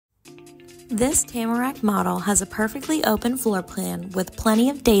This Tammarack model has a perfectly open floor plan with plenty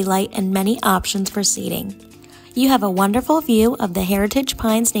of daylight and many options for seating. You have a wonderful view of the Heritage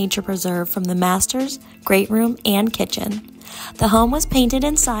Pines Nature Preserve from the master's, great room, and kitchen. The home was painted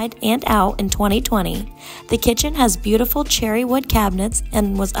inside and out in 2020. The kitchen has beautiful cherry wood cabinets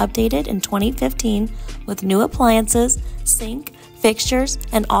and was updated in 2015 with new appliances, sink, fixtures,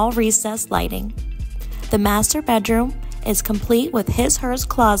 and all recessed lighting. The master bedroom is complete with his/hers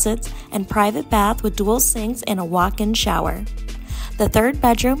closets and private bath with dual sinks and a walk-in shower. The third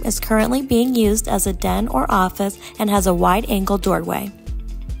bedroom is currently being used as a den or office and has a wide-angle doorway.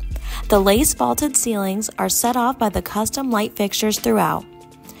 The lace vaulted ceilings are set off by the custom light fixtures throughout.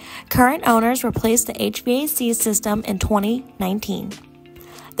 Current owners replaced the HVAC system in 2019.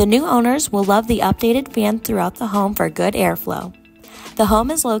 The new owners will love the updated fan throughout the home for good airflow. The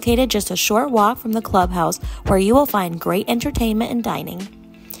home is located just a short walk from the Clubhouse, where you will find great entertainment and dining.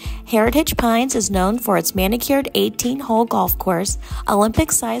 Heritage Pines is known for its manicured 18-hole golf course,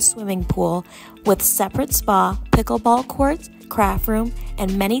 Olympic-sized swimming pool with separate spa, pickleball courts, Craftroom,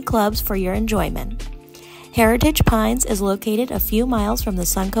 and many clubs for your enjoyment. Heritage Pines is located a few miles from the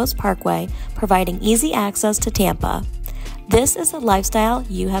Suncoast Parkway, providing easy access to Tampa. This is the lifestyle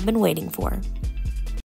you have been waiting for.